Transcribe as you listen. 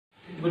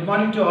Good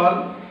morning to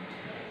all.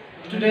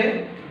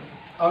 Today,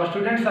 our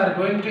students are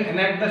going to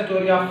enact the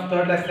story of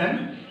third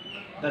lesson,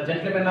 The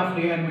Gentleman of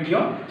Rio and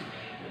Medio,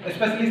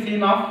 especially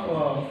scene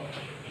of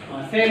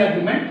sale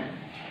agreement,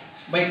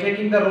 by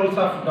taking the roles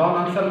of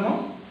Don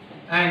Anselmo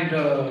and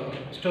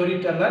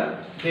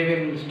storyteller.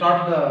 They will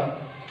start the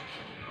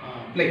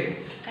play.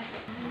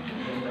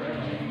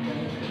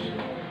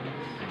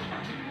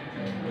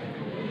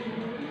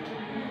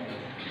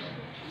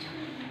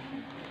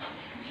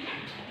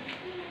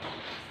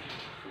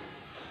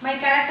 My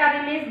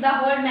character name is the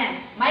old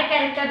man. My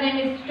character name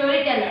is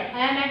storyteller. I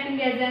am acting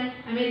as an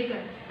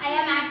American. I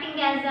am acting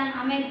as an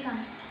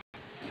American.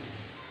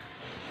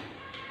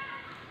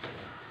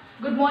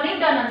 Good morning,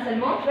 Don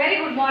Anselmo. Very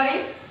good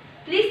morning.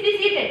 Please be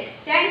seated.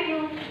 Thank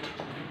you.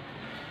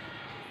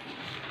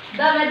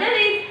 The weather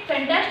is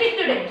fantastic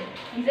today,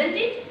 isn't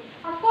it?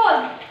 Of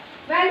course.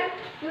 Well,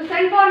 you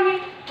sent for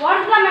me.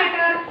 What's the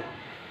matter?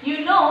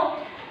 You know,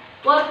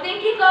 we're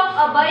thinking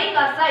of buying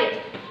a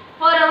site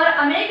for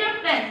our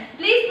American friends.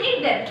 Please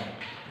meet them.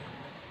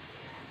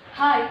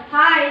 Hi.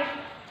 Hi.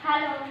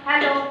 Hello.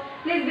 Hello.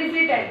 Please be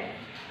seated.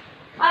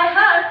 I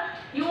heard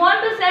you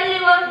want to sell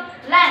your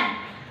land.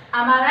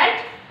 Am I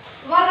right?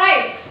 You are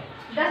right.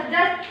 Just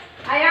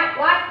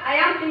what I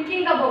am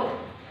thinking about.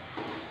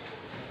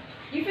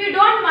 If you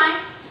don't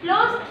mind,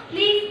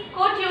 please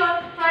quote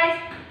your price.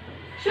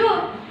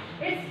 Sure.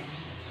 It's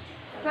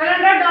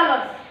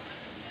 $1,200.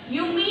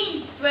 You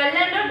mean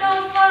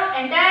 $1,200 for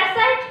entire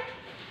site?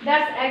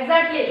 That's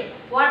exactly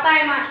what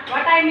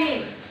I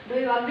mean. Do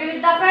you agree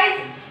with the price?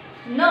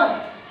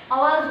 No, I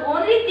was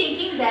only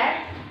thinking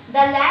that the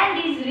land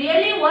is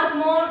really worth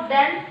more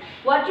than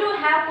what you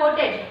have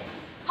quoted.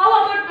 How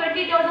about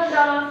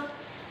 $20,000?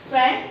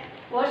 Friend,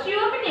 what's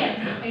your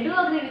opinion? I do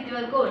agree with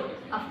your quote.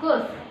 Of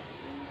course.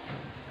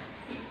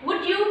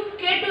 Would you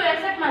care to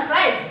accept my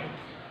price?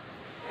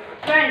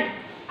 Friend,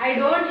 I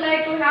don't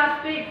like to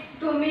have speak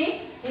to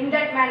me in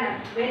that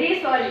manner.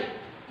 Very sorry.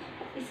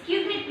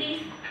 Excuse me,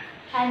 please.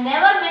 I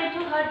never meant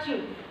to hurt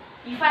you.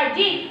 If I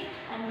did,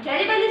 I'm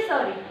terribly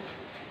sorry.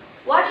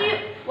 What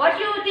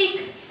you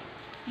think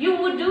you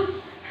would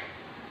do?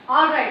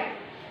 Alright,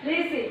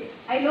 please see.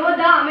 I know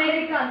the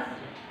Americans.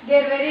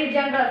 They're very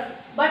generous.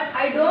 But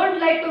I don't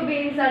like to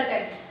be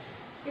insulted.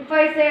 If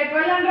I say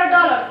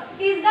 $1,200,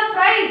 it is the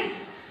price.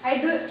 I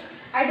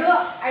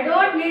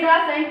don't need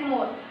a cent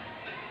more.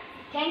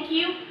 Thank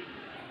you.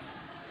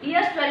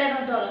 Here's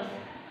 $1,200.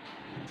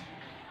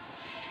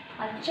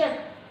 A check,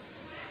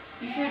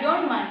 if you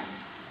don't mind.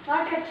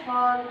 Not at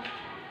all.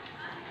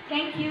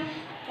 Thank you.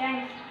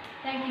 Thanks.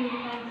 Thank you.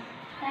 Thanks.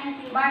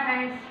 Thank you. Bye,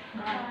 friends.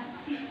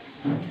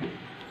 Bye.